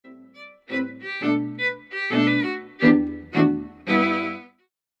Do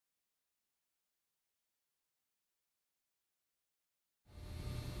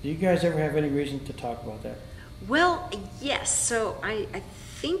you guys ever have any reason to talk about that? Well, yes. So I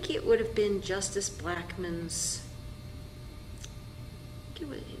think it would have been Justice Blackmun's,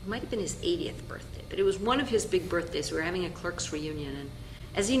 it might have been his 80th birthday, but it was one of his big birthdays. We were having a clerk's reunion. And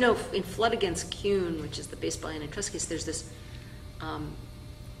as you know, in Flood against Kuhn, which is the baseball antitrust case, there's this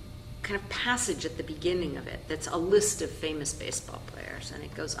kind of passage at the beginning of it that's a list of famous baseball players, and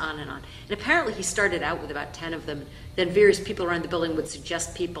it goes on and on. And apparently he started out with about 10 of them. Then various people around the building would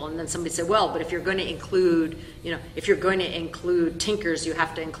suggest people, and then somebody said, well, but if you're going to include, if you're going to include Tinkers, you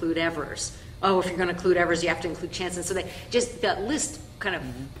have to include Evers. Oh, if you're going to include Evers, you have to include Chance. And so that list kind of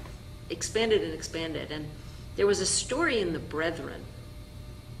expanded and expanded. And there was a story in the Brethren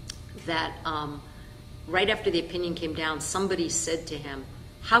that right after the opinion came down, somebody said to him,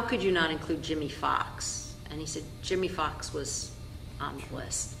 how could you not include Jimmy Fox? And he said, Jimmy Fox was on the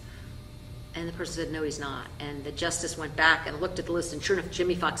list. And the person said, no, he's not. And the justice went back and looked at the list, and sure enough,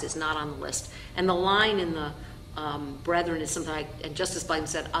 Jimmy Fox is not on the list. And the line in the Brethren is something like, and Justice Blackmun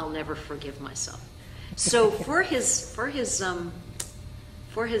said, I'll never forgive myself. So for his 80th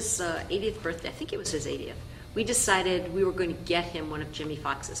birthday, I think it was his 80th, we decided we were going to get him one of Jimmy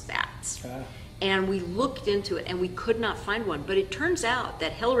Fox's bats. And we looked into it, and we could not find one. But it turns out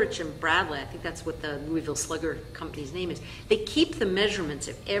that Hillrich and Bradley, I think that's what the Louisville Slugger Company's name is, they keep the measurements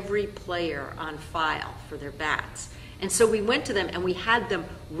of every player on file for their bats. And so we went to them, and we had them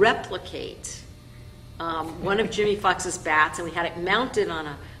replicate one of Jimmy Fox's bats, and we had it mounted on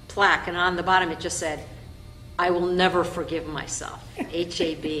a plaque, and on the bottom it just said, I will never forgive myself,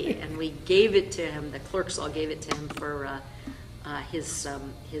 H-A-B. And we gave it to him, the clerks all gave it to him for his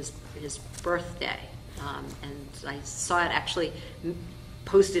birthday, and I saw it actually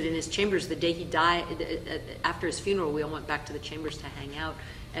posted in his chambers the day he died. After his funeral, we all went back to the chambers to hang out,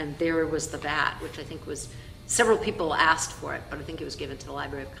 and there was the bat, which I think was, several people asked for it, but I think it was given to the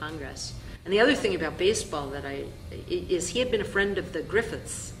Library of Congress. And the other thing about baseball is he had been a friend of the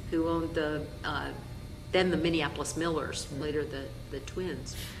Griffiths, who owned then the Minneapolis Millers, later the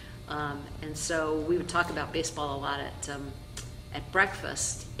Twins, and so we would talk about baseball a lot at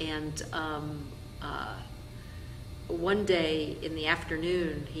breakfast. And one day in the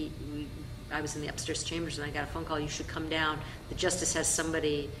afternoon, I was in the upstairs chambers, and I got a phone call, you should come down. The justice has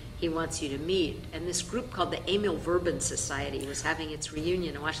somebody he wants you to meet. And this group called the Emil Verbin Society was having its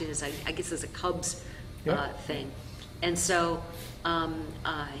reunion in Washington. I guess it's a Cubs thing. And so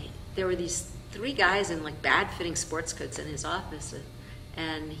there were these 3 guys in like bad-fitting sports coats in his office,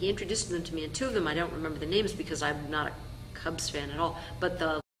 and he introduced them to me, and 2 of them I don't remember the names because I'm not a Cubs fan at all, but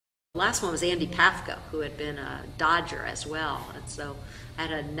the last one was Andy Pafko, who had been a Dodger as well. And so I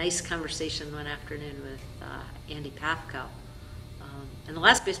had a nice conversation one afternoon with Andy Pafko. And the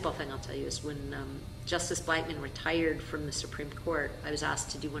last baseball thing I'll tell you is when Justice Blackmun retired from the Supreme Court, I was asked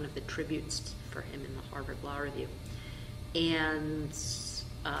to do one of the tributes for him in the Harvard Law Review. And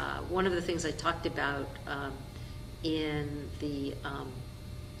one of the things I talked about in the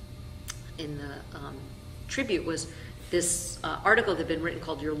tribute was this article that had been written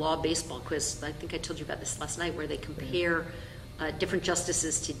called Your Law Baseball Quiz. I think I told you about this last night, where they compare different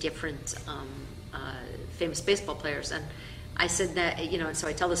justices to different famous baseball players. And I said that, and so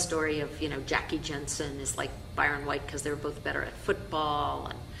I tell the story of, Jackie Jensen is like Byron White because they were both better at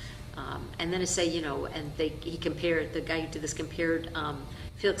football. And then I say, the guy who did this compared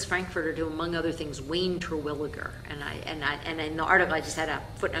Felix Frankfurter to, among other things, Wayne Terwilliger. And in the article I just had a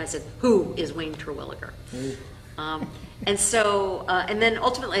footnote. I said, who is Wayne Terwilliger? And so, and then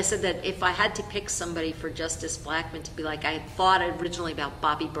ultimately I said that if I had to pick somebody for Justice Blackmun to be like, I had thought originally about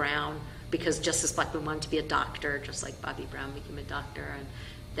Bobby Brown, because Justice Blackmun wanted to be a doctor, just like Bobby Brown became a doctor. And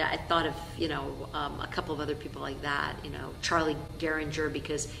that I thought of, a couple of other people like that, Charlie Gehringer,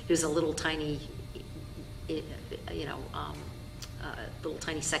 because he was a little tiny, little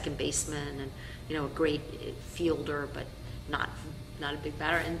tiny second baseman, and, a great fielder, but not a big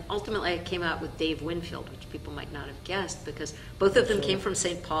batter. And ultimately I came out with Dave Winfield, which people might not have guessed, because both of them came from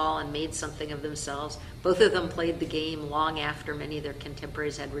St. Paul and made something of themselves. Both of them played the game long after many of their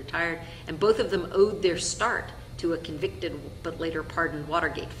contemporaries had retired, and both of them owed their start to a convicted but later pardoned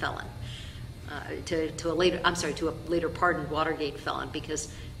Watergate felon. To a later pardoned Watergate felon,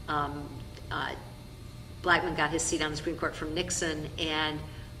 because Blackmun got his seat on the Supreme Court from Nixon, and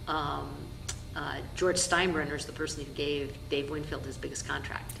George Steinbrenner is the person who gave Dave Winfield his biggest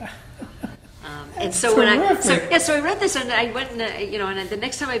contract. And so when so I read this, and I went and and the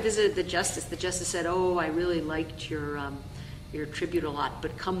next time I visited the justice said, "Oh, I really liked your your tribute a lot,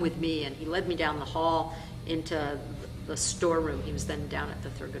 but come with me. And he led me down the hall into the storeroom. He was then down at the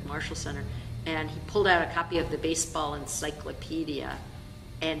Thurgood Marshall Center, and he pulled out a copy of the baseball encyclopedia,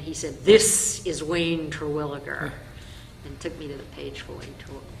 and he said, "This is Wayne Terwilliger," and took me to the page for Wayne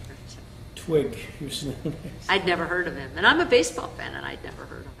Terwilliger. So, Twig. I'd never heard of him, and I'm a baseball fan, and I'd never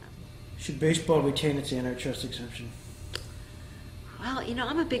heard of him. Should baseball retain its antitrust exemption? Well, you know,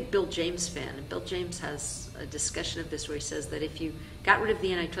 I'm a big Bill James fan, and Bill James has a discussion of this where he says that if you got rid of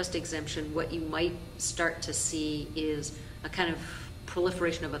the antitrust exemption, what you might start to see is a kind of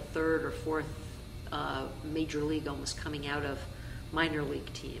proliferation of a third or fourth major league almost coming out of minor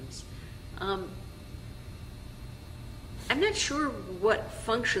league teams. I'm not sure what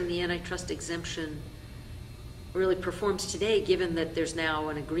function the antitrust exemption really performs today, given that there's now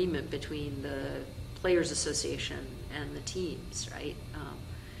an agreement between the Players Association and the teams, right?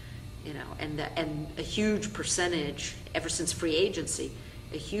 You know, and a huge percentage, ever since free agency,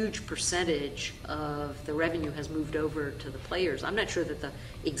 a huge percentage of the revenue has moved over to the players. I'm not sure that the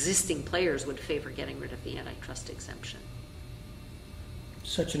existing players would favor getting rid of the antitrust exemption.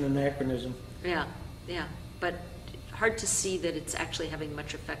 Such an anachronism. Yeah, but hard to see that it's actually having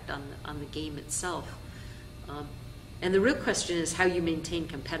much effect on the game itself. And the real question is how you maintain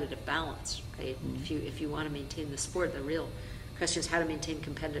competitive balance, right? Mm-hmm. If you want to maintain the sport, the real question is how to maintain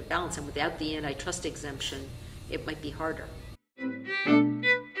competitive balance. And without the antitrust exemption, it might be harder.